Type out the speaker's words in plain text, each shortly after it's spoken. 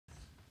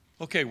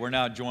Okay, we're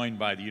now joined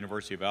by the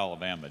University of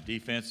Alabama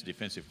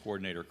defensive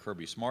coordinator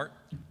Kirby Smart,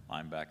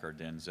 linebacker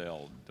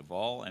Denzel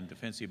Devall, and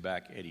defensive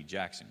back Eddie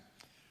Jackson.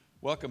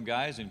 Welcome,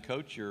 guys, and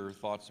Coach, your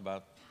thoughts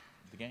about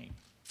the game.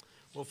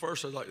 Well,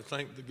 first, I'd like to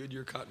thank the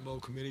Goodyear Cotton Bowl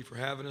Committee for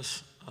having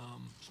us.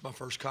 It's my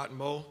first Cotton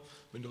Bowl.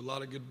 Been to a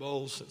lot of good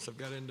bowls since I've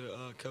got into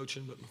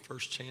coaching, but my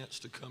first chance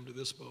to come to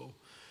this bowl.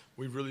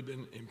 We've really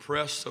been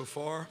impressed so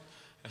far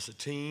as a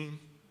team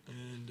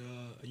and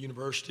a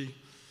university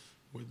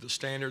with the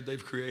standard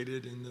they've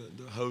created and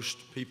the host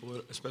people,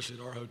 especially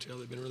at our hotel.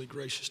 They've been really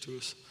gracious to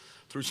us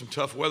through some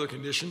tough weather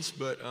conditions,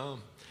 but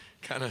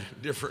kind of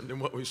different than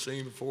what we've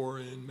seen before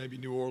in maybe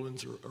New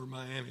Orleans or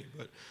Miami.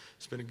 But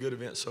it's been a good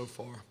event so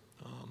far.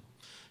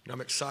 I'm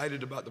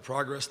excited about the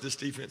progress this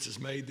defense has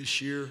made this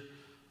year.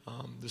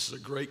 This is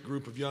a great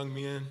group of young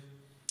men.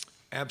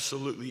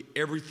 Absolutely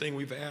everything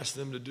we've asked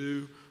them to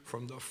do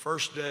from the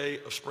first day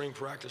of spring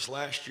practice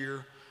last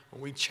year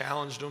when we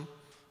challenged them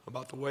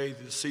about the way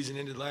the season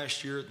ended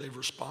last year, they've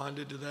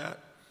responded to that,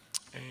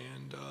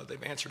 and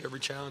they've answered every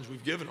challenge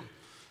we've given them.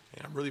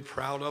 And I'm really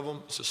proud of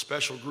them. It's a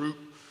special group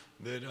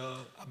that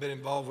I've been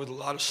involved with, a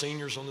lot of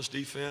seniors on this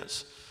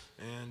defense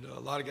and a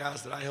lot of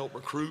guys that I help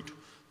recruit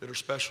that are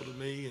special to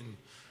me, and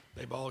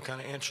they've all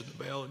kind of answered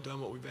the bell and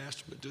done what we've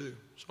asked them to do.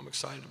 So I'm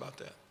excited about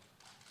that.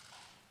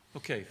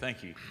 Okay,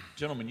 thank you.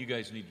 Gentlemen, you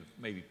guys need to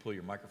maybe pull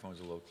your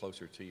microphones a little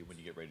closer to you when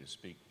you get ready to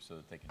speak so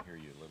that they can hear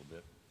you a little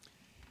bit.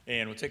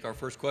 And we'll take our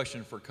first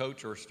question for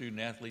coach or student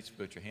athletes.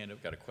 Put your hand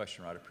up. Got a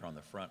question right up here on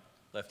the front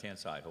left-hand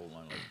side. Hold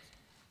on, ladies.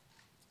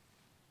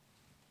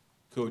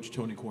 Coach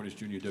Tony Cornish,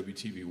 Jr.,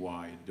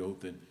 WTVY in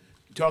Dothan.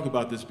 You talk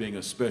about this being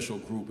a special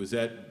group. Is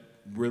that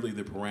really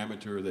the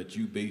parameter that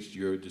you based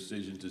your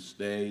decision to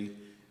stay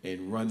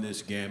and run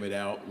this gamut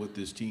out with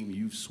this team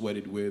you've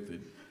sweated with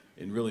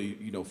and really,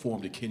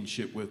 formed a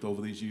kinship with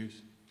over these years?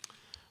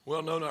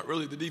 Well, no, not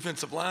really. The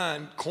defensive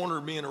line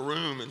cornered me in a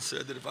room and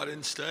said that if I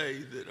didn't stay,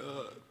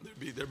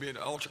 that there'd be an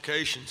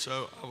altercation.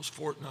 So I was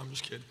for it. No, I'm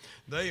just kidding.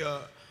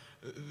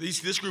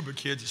 This group of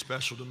kids is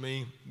special to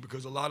me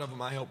because a lot of them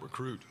I help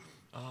recruit.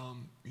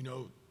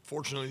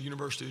 Fortunately, the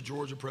University of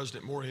Georgia,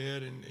 President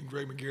Moorhead and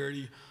Greg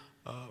McGarity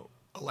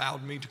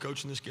allowed me to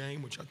coach in this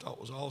game, which I thought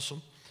was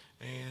awesome.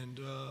 And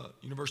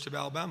University of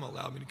Alabama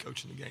allowed me to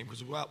coach in the game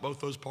because without both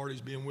those parties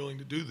being willing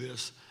to do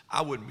this,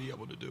 I wouldn't be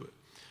able to do it.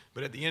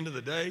 But at the end of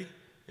the day,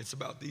 it's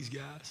about these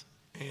guys,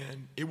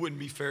 and it wouldn't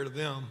be fair to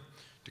them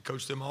to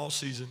coach them all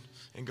season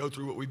and go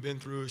through what we've been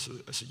through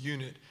as a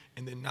unit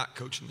and then not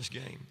coach in this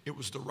game. It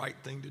was the right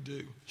thing to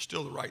do,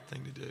 still the right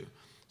thing to do.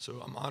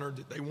 So I'm honored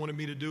that they wanted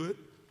me to do it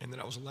and that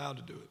I was allowed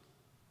to do it.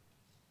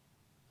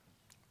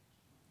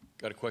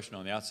 Got a question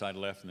on the outside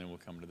left, and then we'll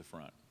come to the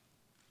front.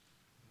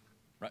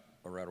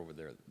 Right over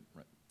there.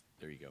 Right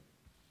there you go.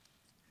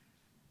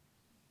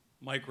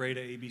 Mike Rada,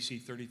 ABC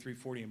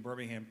 3340 in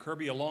Birmingham.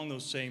 Kirby, along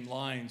those same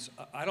lines,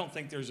 I don't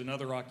think there's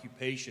another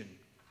occupation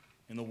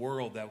in the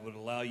world that would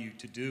allow you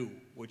to do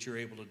what you're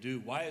able to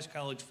do. Why is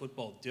college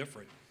football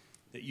different,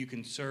 that you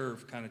can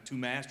serve kind of two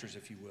masters,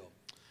 if you will?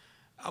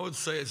 I would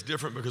say it's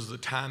different because of the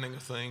timing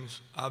of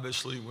things.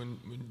 Obviously, when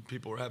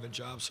people are having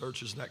job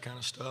searches and that kind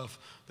of stuff,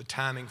 the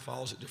timing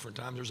falls at different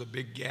times. There's a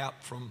big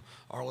gap from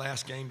our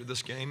last game to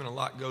this game, and a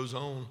lot goes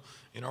on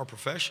in our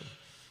profession.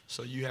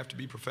 So you have to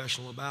be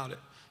professional about it.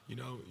 You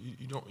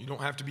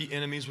don't have to be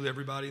enemies with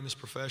everybody in this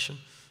profession,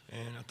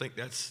 and I think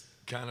that's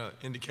kind of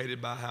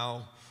indicated by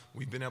how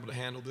we've been able to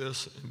handle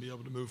this and be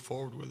able to move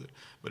forward with it.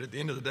 But at the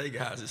end of the day,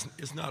 guys,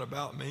 it's not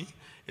about me.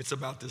 It's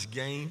about this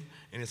game,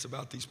 and it's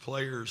about these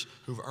players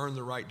who've earned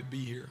the right to be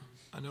here.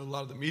 I know a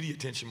lot of the media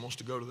attention wants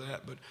to go to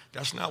that, but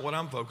that's not what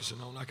I'm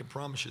focusing on. I can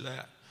promise you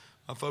that.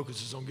 My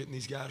focus is on getting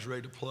these guys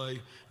ready to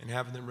play and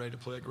having them ready to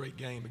play a great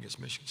game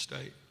against Michigan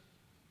State.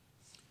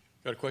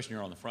 Got a question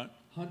here on the front.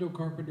 Hondo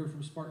Carpenter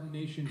from Spartan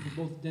Nation.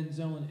 For both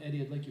Denzel and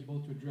Eddie, I'd like you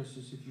both to address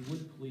this, if you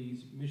would,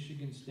 please.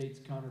 Michigan State's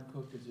Connor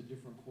Cook is a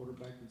different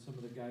quarterback than some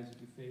of the guys that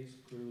you face.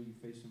 Clearly, you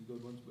face some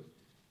good ones, but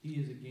he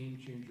is a game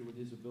changer with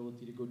his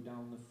ability to go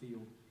down the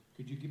field.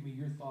 Could you give me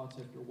your thoughts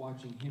after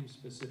watching him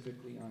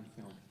specifically on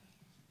film?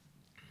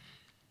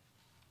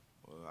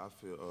 Well, I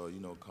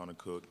feel, Connor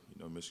Cook,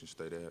 Michigan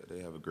State, they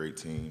have a great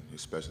team,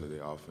 especially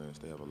their offense.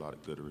 They have a lot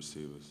of good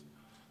receivers.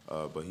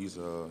 But he has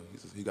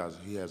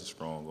a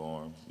strong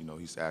arm.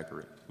 He's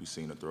accurate. We've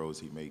seen the throws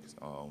he makes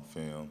on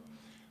film.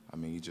 I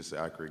mean, he's just an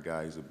accurate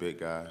guy. He's a big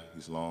guy.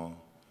 He's long.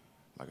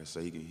 Like I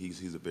say,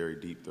 he's a very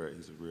deep threat.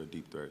 He's a real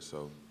deep threat.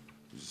 So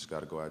we just got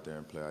to go out there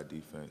and play our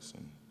defense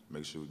and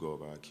make sure we go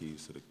over our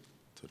keys to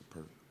the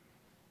perfect.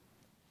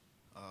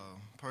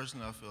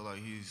 Personally, I feel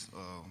like he's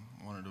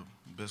one of the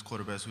best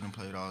quarterbacks we done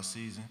played all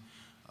season.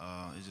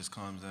 It just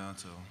comes down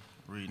to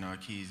reading our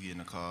keys, getting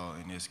the call,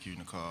 and executing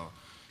the call.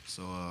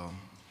 So,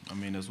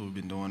 that's what we've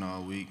been doing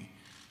all week,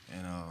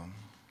 and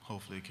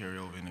hopefully carry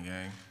over in the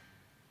game.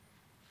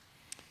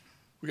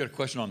 We got a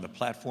question on the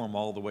platform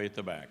all the way at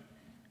the back.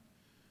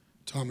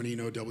 Tom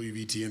Menino,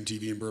 WVTM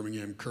TV in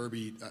Birmingham.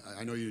 Kirby,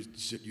 I know you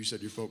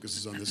said your focus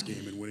is on this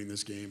game and winning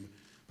this game,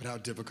 but how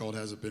difficult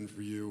has it been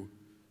for you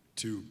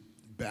to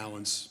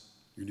balance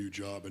your new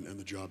job and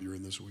the job you're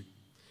in this week?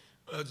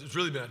 It's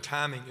really been a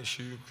timing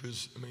issue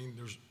because, I mean,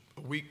 there's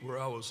a week where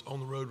I was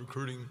on the road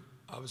recruiting,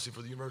 obviously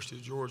for the University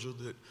of Georgia,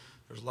 that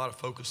there's a lot of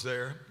focus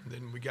there. And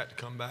then we got to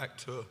come back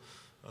to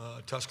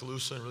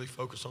Tuscaloosa and really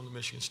focus on the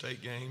Michigan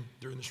State game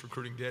during this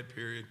recruiting dead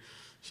period.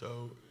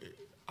 So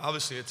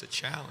obviously it's a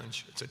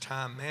challenge. It's a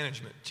time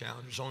management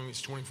challenge. There's only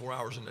 24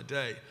 hours in a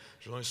day.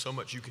 There's only so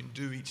much you can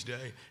do each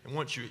day. And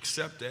once you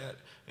accept that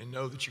and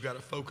know that you got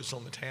to focus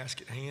on the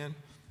task at hand,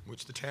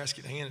 which the task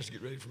at hand is to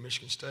get ready for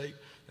Michigan State,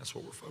 that's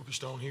what we're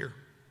focused on here.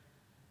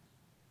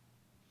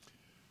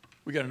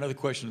 We got another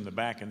question in the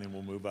back, and then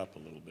we'll move up a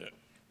little bit.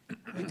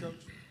 Hey, Coach.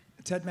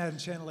 Ted Madden,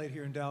 Channel 8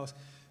 here in Dallas.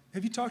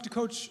 Have you talked to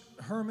Coach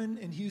Herman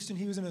in Houston?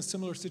 He was in a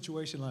similar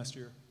situation last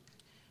year.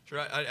 Sure,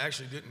 I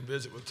actually didn't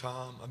visit with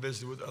Tom. I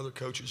visited with other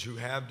coaches who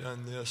have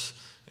done this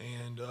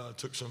and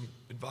took some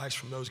advice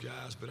from those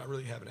guys, but I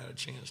really haven't had a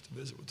chance to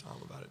visit with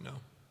Tom about it, no.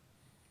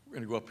 We're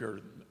going to go up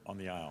here on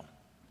the aisle,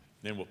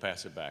 then we'll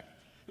pass it back.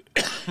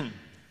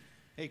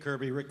 Hey,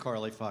 Kirby, Rick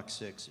Carley, Fox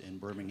 6 in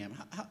Birmingham.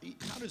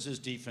 How does this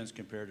defense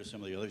compare to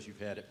some of the others you've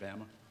had at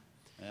Bama?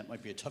 And that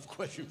might be a tough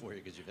question for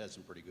you because you've had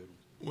some pretty good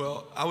ones.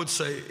 Well, I would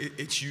say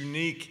it's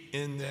unique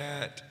in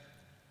that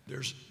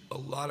there's a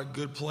lot of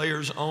good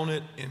players on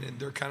it, and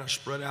they're kind of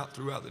spread out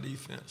throughout the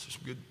defense.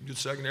 There's good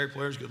secondary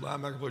players, good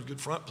linebacker players,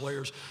 good front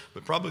players,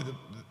 but probably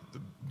the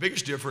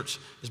biggest difference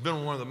has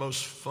been one of the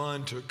most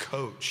fun to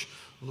coach.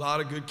 A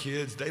lot of good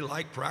kids. They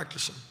like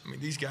practicing. I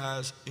mean, these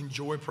guys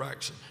enjoy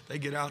practicing. They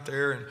get out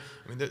there, and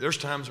I mean, there's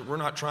times that we're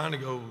not trying to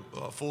go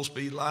full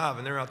speed live,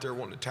 and they're out there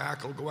wanting to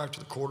tackle, go after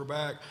the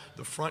quarterback.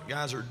 The front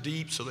guys are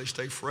deep, so they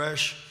stay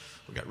fresh.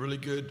 We've got really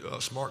good,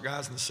 smart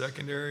guys in the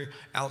secondary.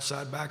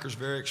 Outside backers,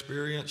 very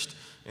experienced.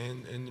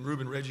 And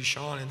Ruben, Reggie,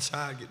 Sean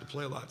inside get to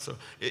play a lot. So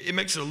it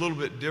makes it a little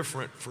bit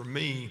different for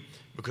me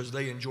because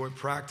they enjoy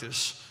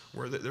practice,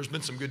 where there's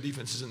been some good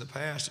defenses in the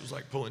past. It was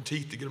like pulling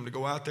teeth to get them to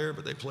go out there,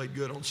 but they played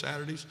good on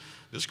Saturdays.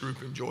 This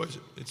group enjoys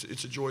it.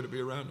 It's a joy to be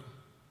around them.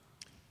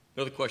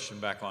 Another question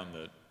back on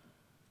the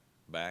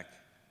back.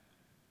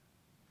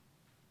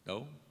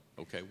 No?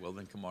 Okay, well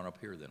then come on up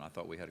here then. I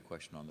thought we had a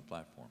question on the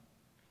platform.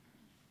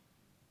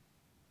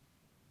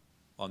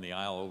 On the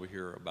aisle over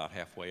here about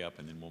halfway up,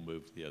 and then we'll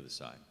move to the other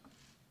side.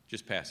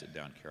 Just pass it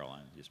down,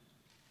 Caroline. Just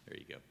there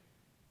you go.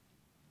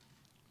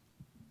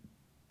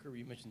 Kirby,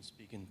 you mentioned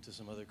speaking to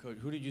some other coach.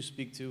 Who did you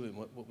speak to, and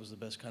what was the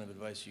best kind of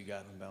advice you got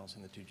on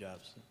balancing the two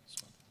jobs this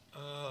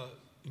month?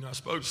 You know, I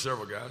spoke to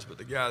several guys, but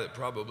the guy that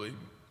probably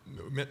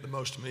meant the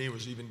most to me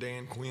was even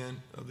Dan Quinn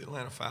of the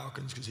Atlanta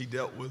Falcons, because he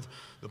dealt with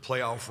the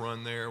playoff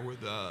run there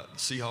with the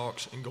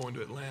Seahawks and going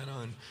to Atlanta,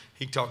 and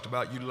he talked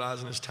about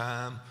utilizing his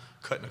time,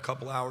 cutting a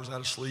couple hours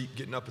out of sleep,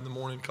 getting up in the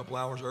morning a couple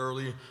hours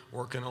early,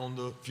 working on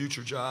the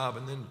future job,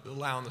 and then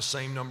allowing the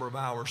same number of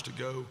hours to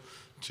go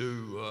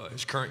to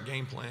his current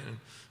game plan,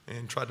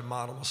 and tried to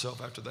model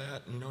myself after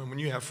that. You know, and when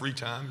you have free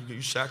time,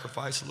 you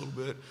sacrifice a little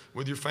bit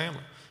with your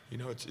family. You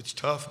know, it's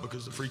tough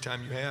because the free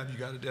time you have, you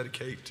got to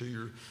dedicate to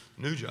your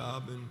new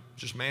job, and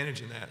just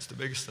managing that's the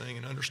biggest thing,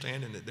 and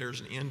understanding that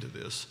there's an end to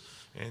this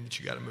and that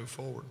you got to move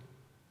forward.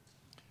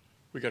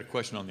 We got a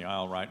question on the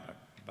aisle right,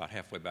 about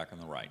halfway back on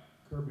the right.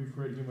 Kirby,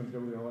 Fred Human,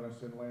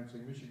 WLNS in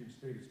Lansing. Michigan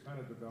State has kind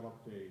of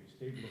developed a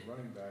stable of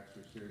running backs,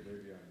 which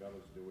Davion Bell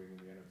is doing in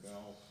the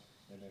NFL,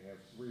 and they have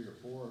 3 or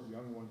 4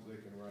 young ones they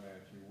can run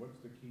at you. What's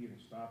the key in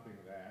stopping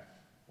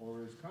that?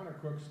 Or is Connor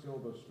Cook still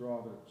the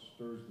straw that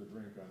stirs the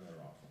drink on their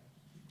offense?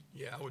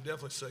 Yeah, I would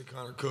definitely say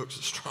Connor Cook's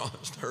the straw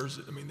that stirs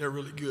it. I mean, they're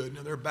really good.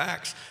 Now, their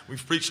backs,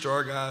 we've preached to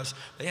our guys,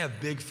 they have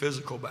big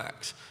physical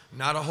backs.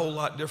 Not a whole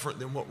lot different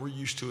than what we're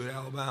used to at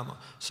Alabama.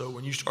 So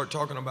when you start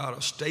talking about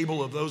a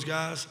stable of those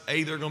guys,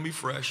 A, they're going to be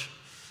fresh,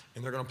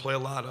 and they're going to play a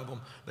lot of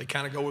them. They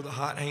kind of go with a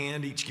hot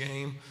hand each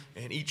game,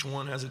 and each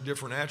one has a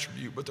different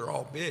attribute, but they're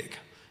all big.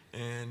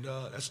 And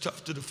that's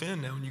tough to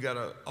defend now when you got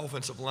an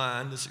offensive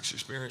line that's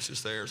experienced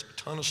as theirs, a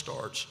ton of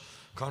starts.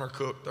 Connor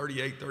Cook,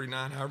 38,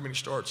 39, however many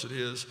starts it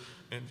is,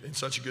 and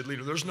such a good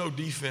leader. There's no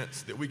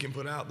defense that we can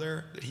put out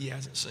there that he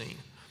hasn't seen.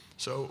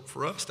 So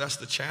for us, that's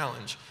the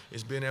challenge,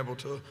 is being able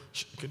to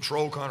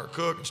control Connor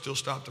Cook and still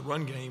stop the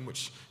run game,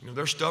 which, you know,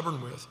 they're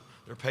stubborn with,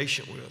 they're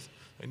patient with.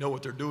 They know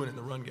what they're doing in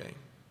the run game.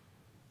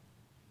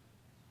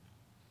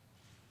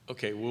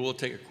 Okay, well, we'll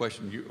take a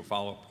question. You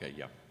follow up? Okay,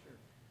 yeah.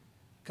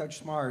 Coach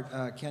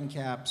Smart, Ken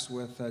Capps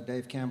with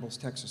Dave Campbell's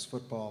Texas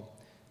Football.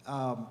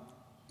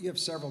 You have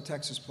several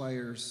Texas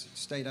players,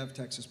 state of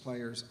Texas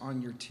players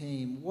on your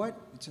team.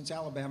 Since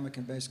Alabama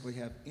can basically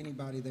have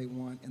anybody they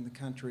want in the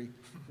country,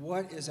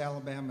 what is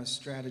Alabama's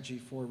strategy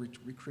for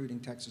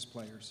recruiting Texas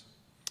players?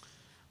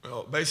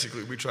 Well,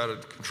 basically, we try to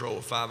control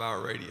a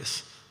 5-hour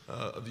radius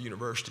of the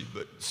university,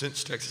 but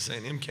since Texas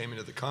A&M came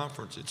into the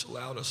conference, it's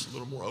allowed us a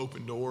little more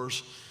open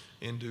doors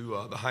into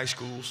the high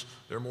schools.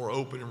 They're more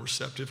open and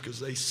receptive because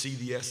they see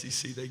the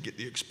SEC, they get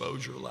the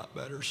exposure a lot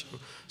better. So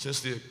since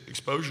the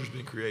exposure's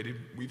been created,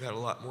 we've had a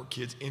lot more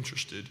kids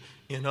interested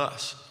in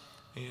us.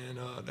 And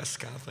that's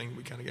the kind of thing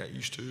we kind of got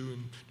used to,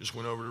 and just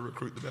went over to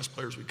recruit the best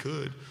players we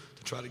could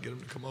to try to get them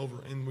to come over.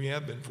 And we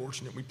have been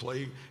fortunate. We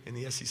play in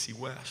the SEC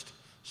West.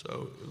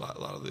 So a lot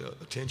of the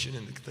attention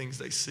and the things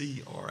they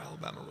see are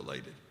Alabama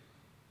related.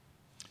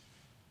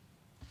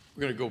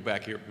 We're going to go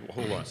back here.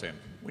 Hold on a second.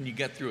 When you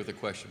get through with the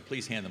question,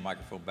 please hand the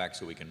microphone back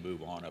so we can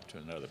move on up to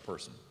another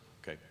person.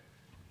 Okay.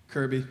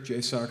 Kirby, Jay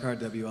Sarkar,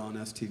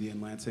 WLNS TV in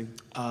Lansing.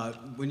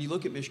 When you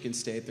look at Michigan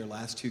State, their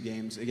last two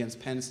games against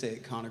Penn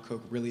State, Connor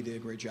Cook really did a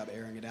great job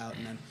airing it out.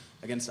 And then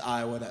against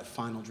Iowa, that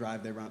final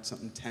drive, they ran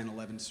something 10,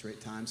 11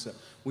 straight times. So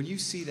when you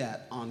see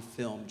that on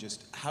film,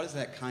 just how does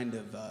that kind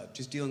of,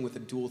 just dealing with a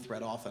dual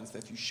threat offense,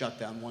 that if you shut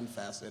down one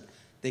facet,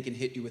 they can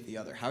hit you with the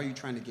other. How are you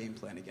trying to game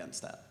plan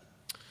against that?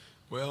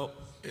 Well,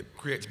 it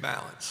creates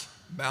balance.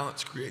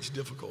 Balance creates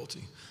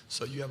difficulty.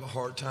 So you have a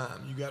hard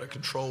time. You got to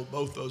control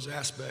both those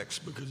aspects,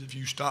 because if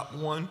you stop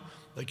one,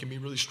 they can be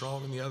really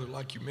strong in the other,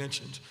 like you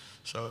mentioned.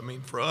 So, I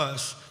mean, for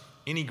us,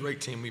 any great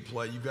team we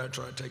play, you've got to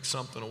try to take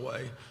something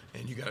away,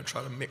 and you got to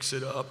try to mix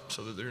it up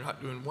so that they're not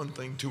doing one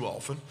thing too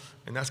often.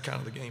 And that's kind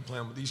of the game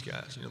plan with these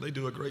guys. You know, they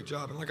do a great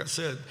job. And like I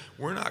said,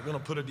 we're not going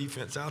to put a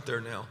defense out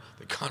there now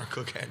that Connor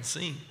Cook hadn't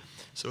seen.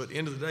 So at the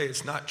end of the day,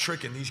 it's not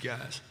tricking these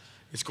guys.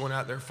 It's going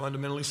out there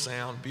fundamentally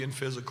sound, being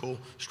physical,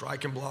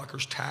 striking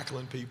blockers,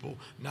 tackling people,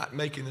 not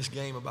making this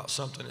game about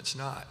something it's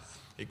not.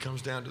 It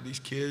comes down to these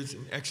kids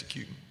and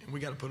executing, and we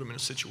got to put them in a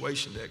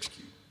situation to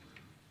execute.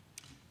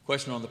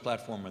 Question on the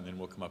platform, and then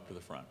we'll come up to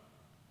the front.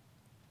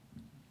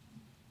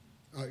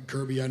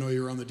 Kirby, I know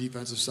you're on the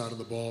defensive side of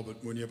the ball,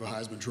 but when you have a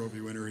Heisman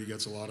Trophy winner, he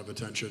gets a lot of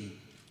attention.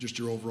 Just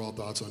your overall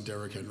thoughts on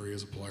Derrick Henry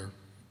as a player.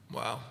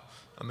 Wow.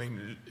 I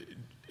mean,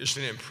 it's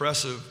an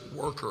impressive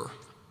worker.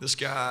 This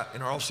guy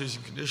in our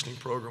off-season conditioning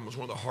program was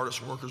one of the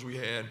hardest workers we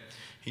had.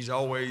 He's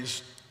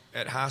always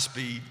at high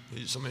speed.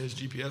 Some of his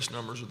GPS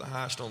numbers are the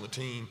highest on the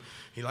team.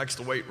 He likes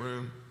the weight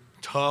room,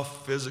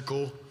 tough,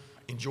 physical,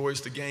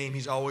 enjoys the game.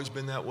 He's always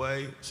been that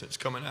way since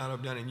coming out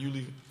of down in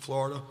Yulee,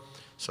 Florida.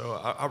 So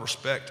I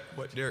respect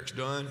what Derrick's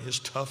done, his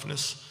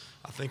toughness.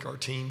 I think our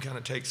team kind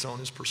of takes on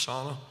his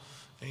persona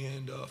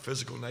and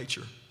physical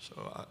nature. So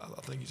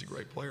I think he's a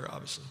great player,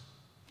 obviously.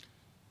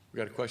 We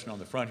got a question on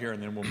the front here,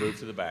 and then we'll move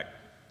to the back.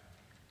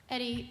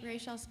 Eddie,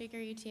 Rachel Speaker,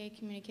 UTA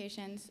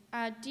Communications.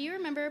 Do you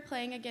remember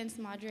playing against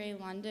Madre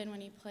London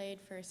when he played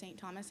for St.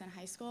 Thomas in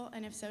high school?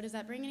 And if so, does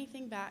that bring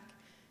anything back,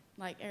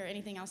 or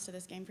anything else to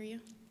this game for you?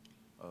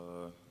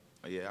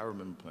 Yeah, I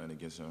remember playing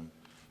against him.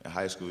 In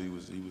high school, he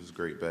was a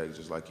great back,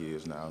 just like he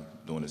is now,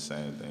 doing the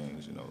same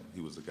things. You know, he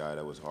was a guy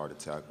that was hard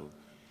to tackle.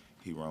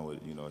 He run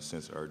with, you know, a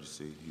sense of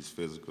urgency. He's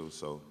physical,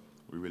 so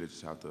we really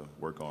just have to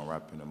work on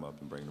wrapping him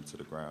up and bringing him to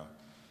the ground.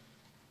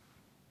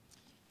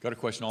 Got a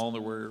question all in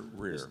the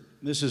rear.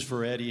 This is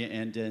for Eddie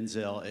and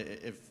Denzel.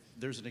 If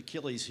there's an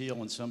Achilles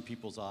heel in some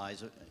people's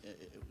eyes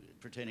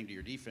pertaining to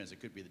your defense, it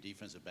could be the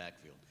defensive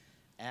backfield.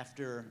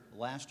 After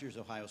last year's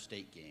Ohio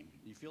State game,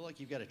 do you feel like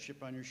you've got a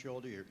chip on your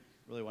shoulder? You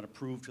really want to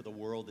prove to the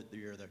world that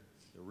you're the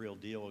real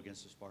deal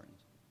against the Spartans?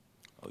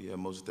 Oh, yeah,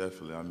 most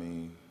definitely. I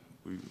mean,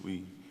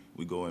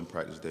 we go in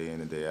practice day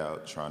in and day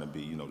out trying to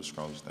be, you know, the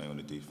strongest thing on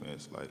the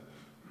defense. Like,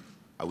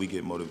 we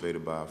get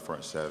motivated by our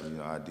front seven, you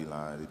know, our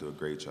D-line. They do a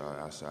great job,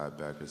 outside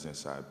backers,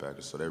 inside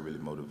backers. So that really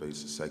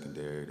motivates the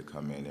secondary to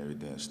come in every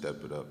day and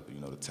step it up,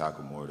 you know, to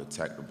tackle more, to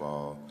attack the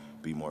ball,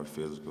 be more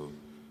physical.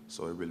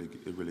 So it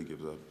really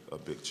gives a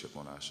big chip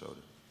on our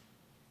shoulder.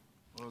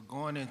 Well,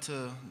 going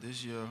into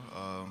this year,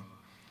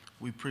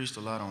 we preached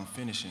a lot on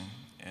finishing.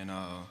 And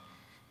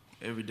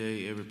every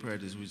day, every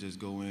practice, we just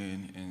go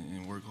in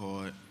and work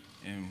hard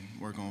and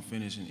work on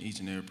finishing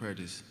each and every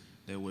practice.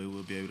 That way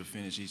we'll be able to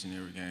finish each and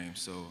every game.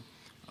 So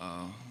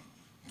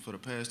for the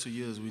past 2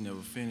 years, we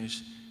never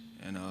finished,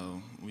 and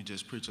we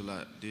just preach a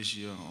lot this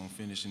year on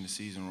finishing the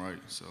season right.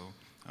 So,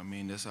 I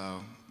mean, that's our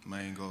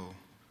main goal.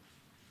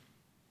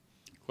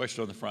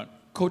 Question on the front.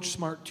 Coach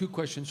Smart, two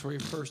questions for you.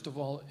 First of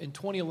all, in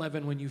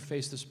 2011, when you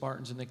faced the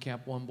Spartans in the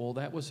Cap One Bowl,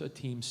 that was a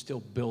team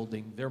still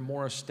building. They're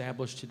more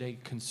established today,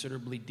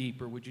 considerably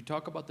deeper. Would you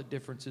talk about the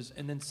differences?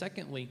 And then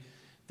secondly,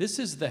 this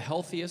is the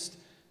healthiest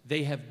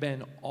they have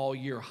been all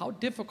year. How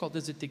difficult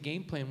is it to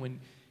game plan when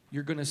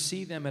you're going to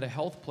see them at a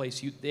health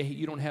place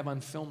you don't have on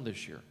film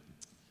this year?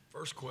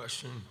 First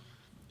question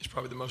is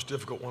probably the most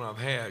difficult one I've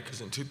had, because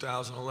in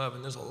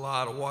 2011, there's a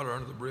lot of water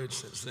under the bridge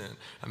since then.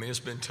 I mean, it's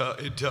been tough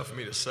for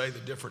me to say the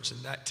difference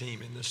in that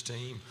team and this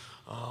team.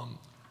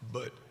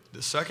 But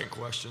the second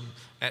question,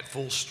 at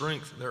full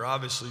strength, they're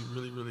obviously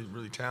really, really,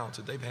 really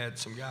talented. They've had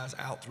some guys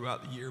out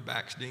throughout the year,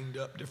 backs dinged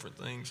up, different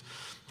things.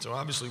 So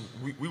obviously,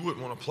 we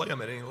wouldn't want to play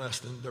them at any less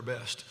than their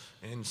best.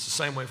 And it's the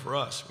same way for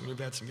us. We've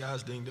had some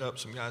guys dinged up,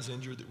 some guys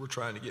injured that we're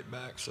trying to get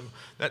back. So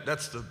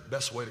that's the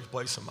best way to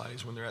play somebody,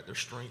 is when they're at their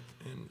strength,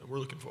 and we're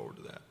looking forward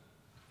to that.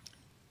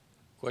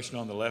 Question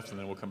on the left, and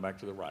then we'll come back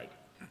to the right.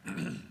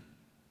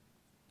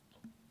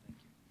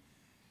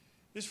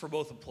 This is for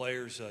both the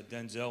players,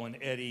 Denzel and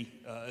Eddie.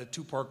 A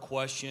two-part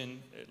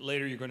question.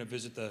 Later, you're going to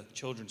visit the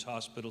Children's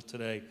Hospital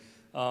today.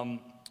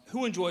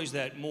 Who enjoys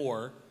that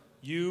more,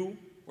 you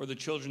or the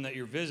children that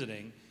you're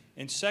visiting?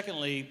 And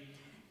secondly,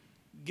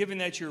 given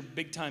that you're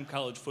big-time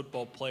college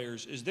football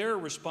players, is there a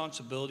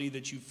responsibility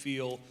that you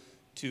feel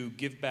to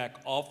give back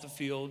off the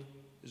field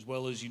as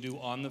well as you do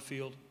on the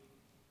field?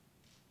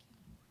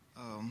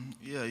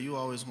 Yeah, you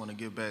always want to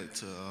give back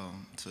to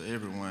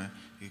everyone,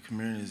 your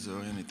communities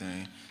or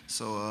anything.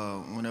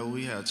 So whenever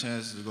we have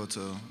chances to go to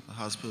the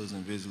hospitals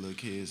and visit little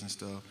kids and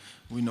stuff,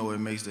 we know it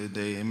makes their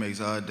day, it makes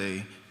our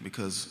day,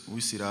 because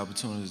we see the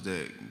opportunities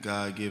that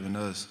God given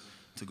us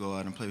to go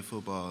out and play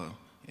football.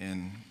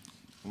 And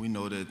we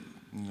know that,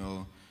 you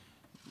know,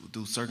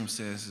 through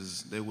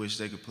circumstances, they wish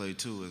they could play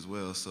too as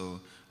well. So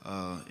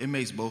it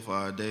makes both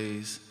our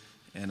days,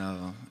 and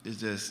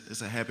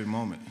it's a happy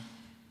moment.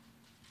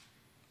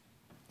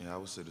 Yeah, I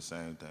would say the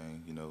same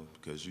thing, you know,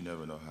 because you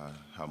never know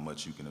how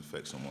much you can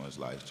affect someone's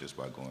life just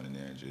by going in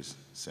there and just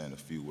saying a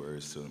few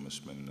words to them and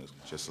spending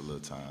just a little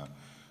time.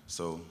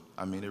 So,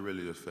 I mean, it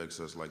really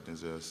affects us. Like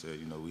Denzel said,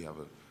 you know, we have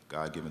a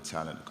God-given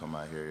talent to come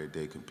out here every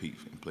day, compete,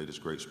 and play this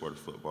great sport of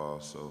football.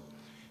 So,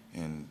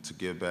 and to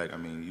give back, I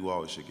mean, you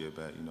always should give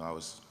back. You know,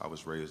 I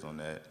was raised on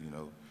that. You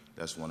know,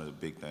 that's one of the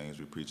big things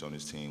we preach on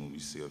this team. When we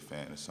see a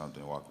fan or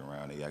something walking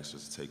around, they ask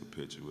us to take a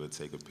picture. We'll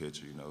take a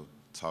picture, you know,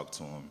 talk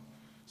to them.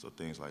 So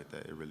things like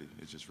that,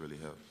 it just really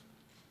helps.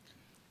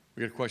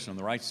 We got a question on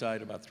the right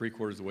side, about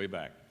 3/4 of the way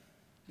back.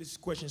 This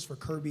question is for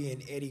Kirby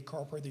and Eddie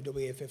Carpenter,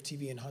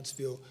 WAFF-TV in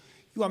Huntsville.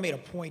 You all made a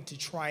point to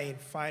try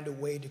and find a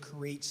way to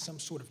create some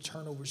sort of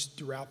turnovers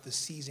throughout the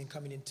season,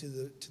 coming into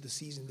the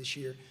season this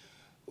year.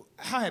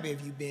 How happy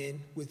have you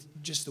been with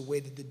just the way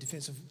that the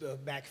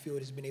defensive backfield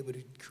has been able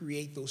to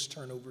create those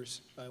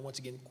turnovers? Once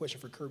again, question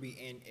for Kirby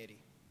and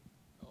Eddie.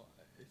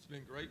 It's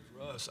been great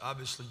for us.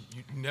 Obviously,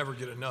 you never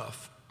get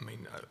enough. I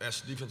mean,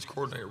 as a defense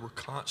coordinator, we're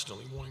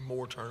constantly wanting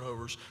more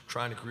turnovers,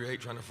 trying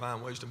to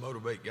find ways to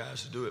motivate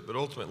guys to do it. But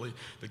ultimately,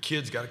 the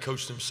kids got to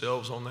coach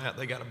themselves on that.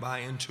 They got to buy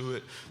into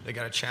it. They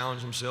got to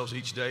challenge themselves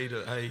each day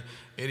to, hey,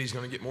 Eddie's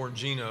going to get more than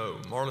Gino.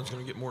 Marlon's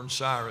going to get more than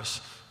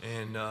Cyrus.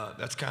 And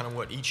that's kind of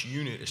what each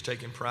unit is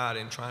taking pride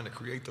in, trying to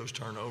create those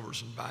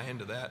turnovers and buy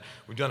into that.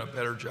 We've done a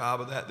better job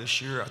of that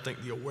this year. I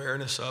think the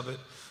awareness of it,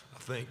 I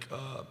think,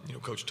 you know,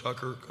 Coach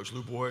Tucker, Coach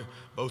Luboy,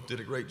 both did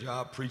a great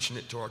job preaching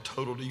it to our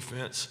total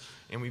defense.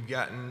 And we've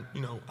gotten, you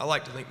know, I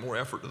like to think more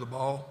effort to the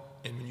ball.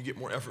 And when you get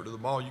more effort to the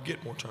ball, you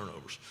get more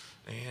turnovers.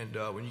 And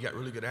when you got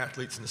really good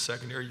athletes in the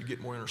secondary, you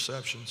get more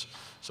interceptions.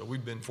 So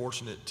we've been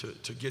fortunate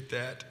to get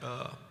that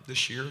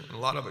this year. And a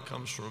lot of it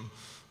comes from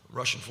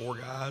rushing 4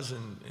 guys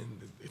and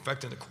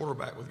affecting the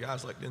quarterback with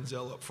guys like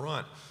Denzel up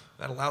front.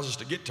 That allows us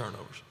to get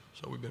turnovers.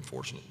 So we've been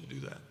fortunate to do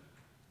that.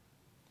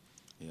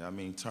 Yeah, I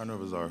mean,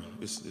 turnovers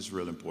it's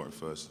real important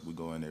for us. We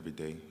go in every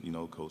day, you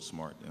know, Coach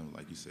Smart and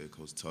like you said,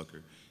 Coach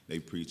Tucker, they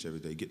preach every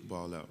day, get the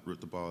ball out, rip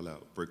the ball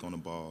out, break on the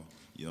ball,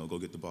 you know, go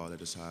get the ball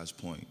at its highest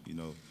point, you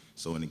know.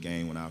 So in the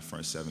game, when our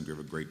front seven give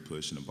a great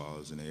push and the ball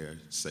is in the air,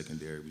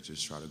 secondary, we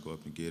just try to go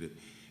up and get it.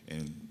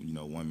 And, you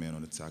know, one man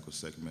on the tackle,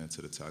 second man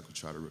to the tackle,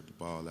 try to rip the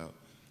ball out.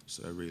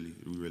 So we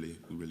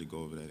really go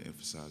over that and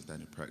emphasize that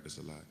in practice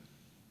a lot.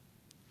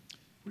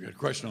 We got a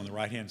question on the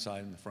right-hand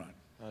side in the front.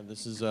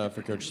 This is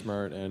for Coach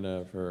Smart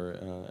and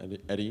for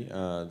Eddie.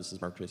 This is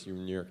Mark Tracy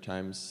from New York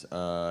Times.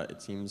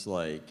 It seems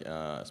like,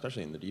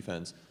 especially in the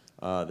defense,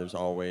 there's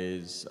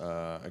always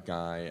a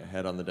guy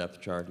ahead on the depth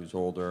chart who's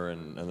older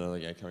and another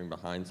guy coming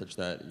behind, such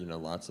that, you know,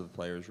 lots of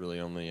players really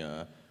only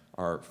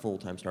are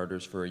full-time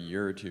starters for a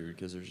year or two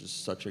because there's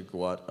just such a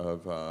glut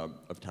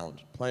of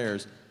talented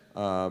players.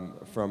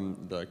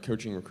 From the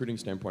coaching recruiting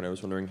standpoint, I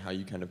was wondering how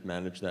you kind of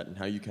manage that and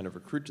how you kind of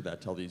recruit to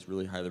that. Tell these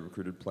really highly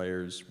recruited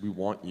players, we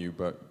want you,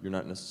 but you're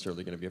not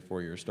necessarily going to be a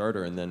 4-year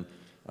starter. And then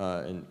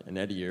in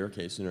Eddie, your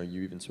case, you know,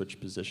 you even switch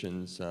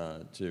positions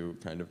to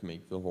kind of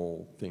make the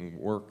whole thing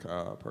work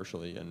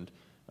partially. And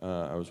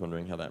I was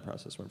wondering how that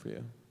process went for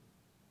you.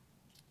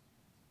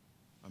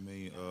 I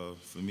mean,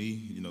 for me,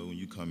 you know, when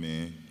you come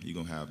in, you're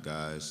going to have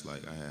guys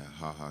like I had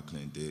HaHa,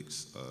 Clint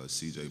Dix,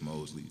 C.J.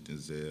 Mosley,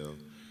 Denzel,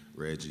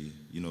 Reggie,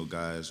 you know,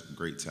 guys,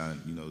 great talent.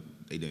 You know,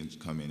 they didn't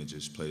come in and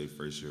just play their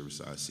first year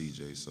besides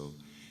CJ. So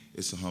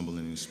it's a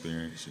humbling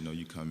experience. You know,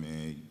 you come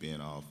in, being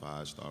all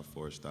 5-star,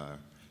 4-star,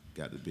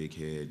 got the big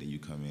head, and you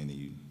come in and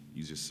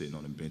you just sitting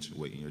on the bench and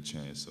waiting your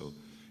chance. So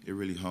it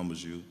really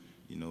humbles you.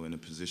 You know, in the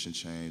position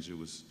change, it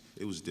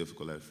was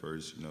difficult at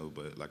first, you know,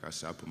 but like I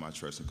said, I put my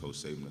trust in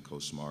Coach Saban and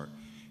Coach Smart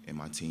and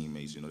my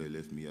teammates. You know, they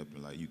lift me up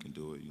and like, you can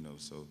do it, you know.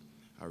 So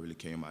I really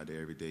came out there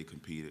every day,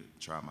 competed,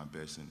 tried my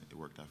best, and it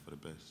worked out for the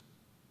best.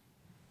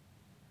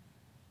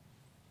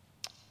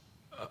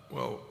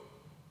 Well,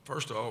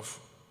 first off,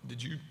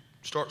 did you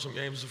start some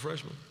games as a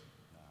freshman?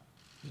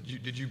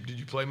 Did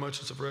you play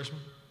much as a freshman?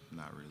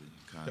 Not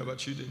really. How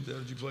about you?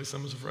 Did you play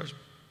some as a freshman?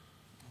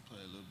 I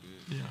played a little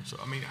bit. Yeah. So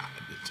I mean,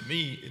 to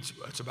me,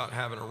 it's about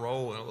having a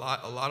role, and a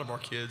lot of our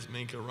kids,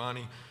 Minka,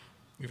 Ronnie,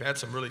 we've had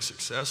some really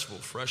successful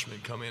freshmen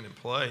come in and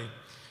play,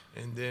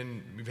 and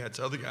then we've had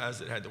other guys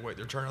that had to wait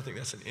their turn. I think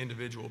that's an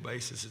individual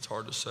basis. It's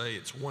hard to say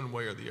it's one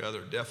way or the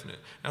other, definite.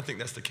 And I think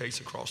that's the case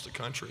across the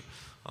country.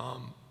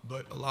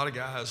 But a lot of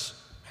guys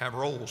have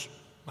roles.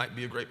 Might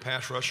be a great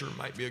pass rusher,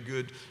 might be a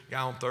good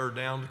guy on third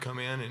down to come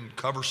in and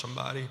cover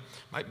somebody,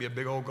 might be a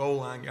big old goal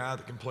line guy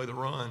that can play the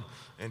run.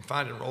 And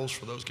finding roles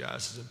for those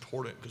guys is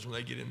important because when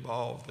they get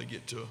involved, they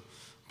get to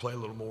play a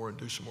little more and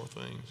do some more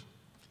things.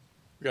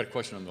 We got a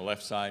question on the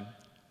left side.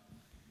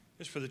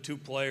 Just for the two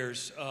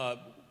players,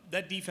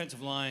 that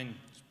defensive line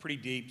is pretty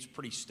deep, it's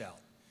pretty stout.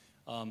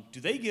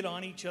 Do they get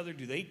on each other?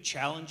 Do they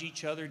challenge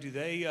each other? Do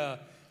they,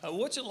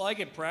 what's it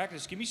like at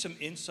practice? Give me some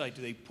insight.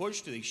 Do they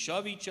push? Do they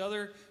shove each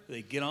other? Do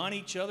they get on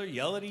each other,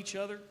 yell at each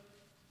other?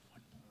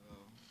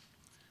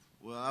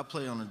 Well, I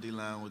play on the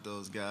D-line with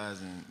those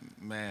guys, and,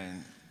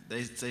 man,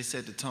 they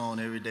set the tone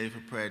every day for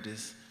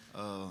practice.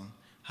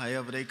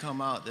 However they come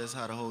out, that's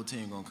how the whole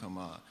team going to come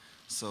out.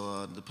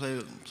 So to play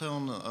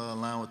on the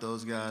line with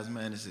those guys,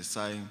 man, it's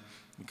exciting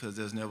because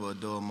there's never a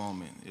dull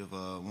moment. If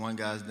one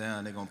guy's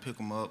down, they're going to pick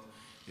them up.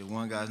 If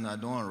one guy's not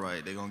doing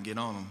right, they're going to get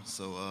on them.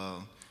 So,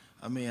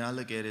 I mean, I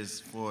look at it as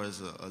far as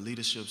a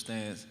leadership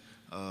stance.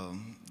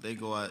 They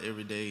go out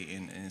every day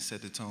and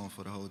set the tone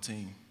for the whole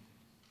team.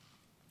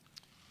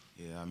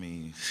 Yeah, I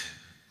mean,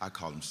 I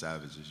call them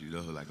savages, you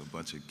know, like a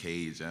bunch of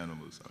cage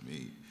animals. I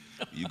mean,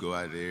 you go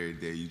out there every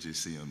day, you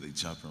just see them, they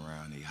jumping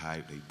around, they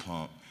hype, they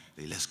pump.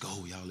 They let's go,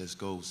 y'all, let's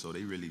go. So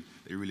they really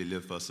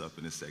lift us up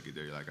in the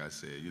secondary, like I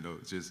said. You know,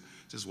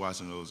 just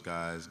watching those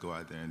guys go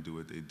out there and do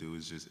what they do,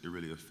 it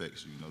really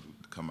affects you, you know,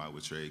 to come out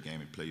with your A game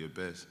and play your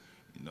best.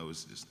 You know,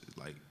 it's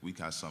like we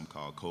got something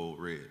called cold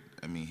red.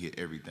 I mean, hit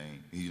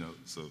everything, you know,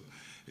 so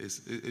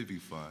it'd be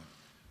fun.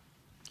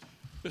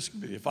 This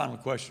could be the final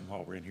question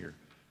while we're in here.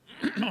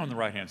 On the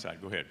right-hand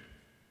side, go ahead.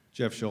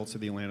 Jeff Schultz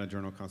of the Atlanta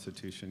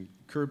Journal-Constitution.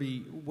 Kirby,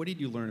 what did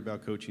you learn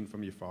about coaching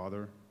from your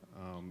father?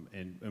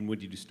 And when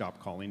did you stop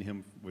calling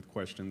him with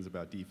questions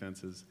about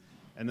defenses?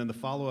 And then the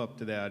follow-up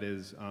to that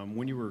is,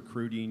 when you were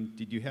recruiting,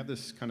 did you have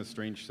this kind of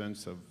strange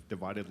sense of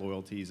divided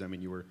loyalties? I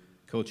mean, you were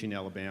coaching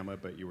Alabama,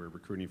 but you were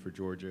recruiting for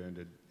Georgia,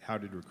 and how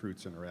did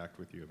recruits interact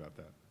with you about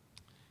that?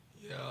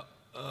 Yeah,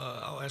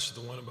 I'll answer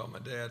the one about my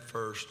dad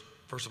first.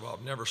 First of all,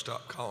 I've never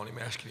stopped calling him,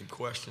 asking him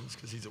questions,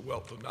 because he's a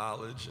wealth of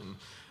knowledge, and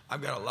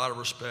I've got a lot of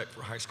respect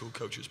for high school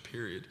coaches,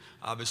 period.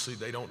 Obviously,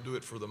 they don't do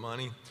it for the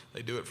money.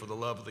 They do it for the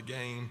love of the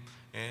game,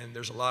 and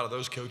there's a lot of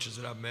those coaches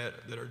that I've met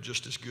that are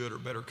just as good or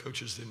better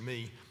coaches than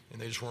me,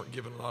 and they just weren't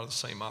given a lot of the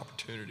same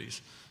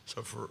opportunities.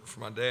 So for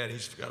my dad,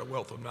 he's got a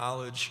wealth of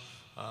knowledge,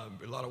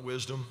 a lot of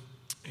wisdom,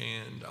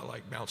 and I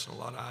like bouncing a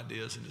lot of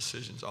ideas and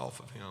decisions off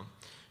of him.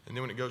 And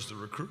then when it goes to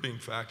the recruiting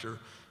factor,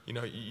 you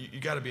know, you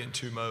got to be in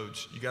two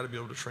modes. You got to be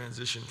able to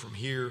transition from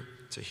here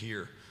to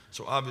here.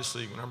 So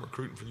obviously, when I'm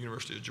recruiting for the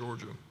University of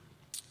Georgia,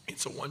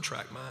 it's a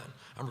one-track mind.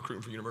 I'm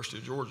recruiting for the University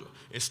of Georgia.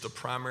 It's the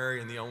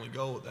primary and the only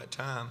goal at that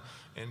time.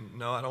 And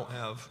no, I don't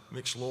have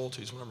mixed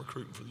loyalties when I'm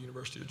recruiting for the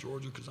University of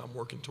Georgia because I'm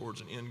working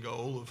towards an end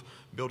goal of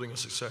building a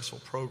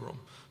successful program.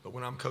 But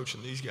when I'm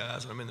coaching these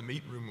guys and I'm in the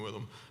meeting room with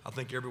them, I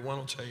think everyone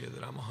will tell you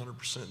that I'm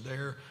 100%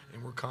 there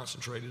and we're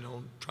concentrated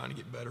on trying to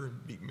get better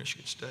and beat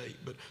Michigan State.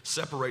 But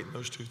separating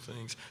those two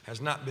things has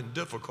not been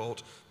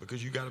difficult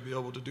because you got to be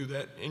able to do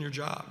that in your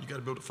job. You got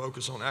to be able to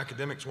focus on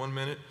academics one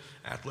minute,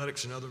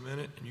 athletics another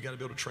minute, and you got to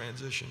be able to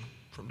transition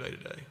from day to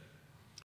day.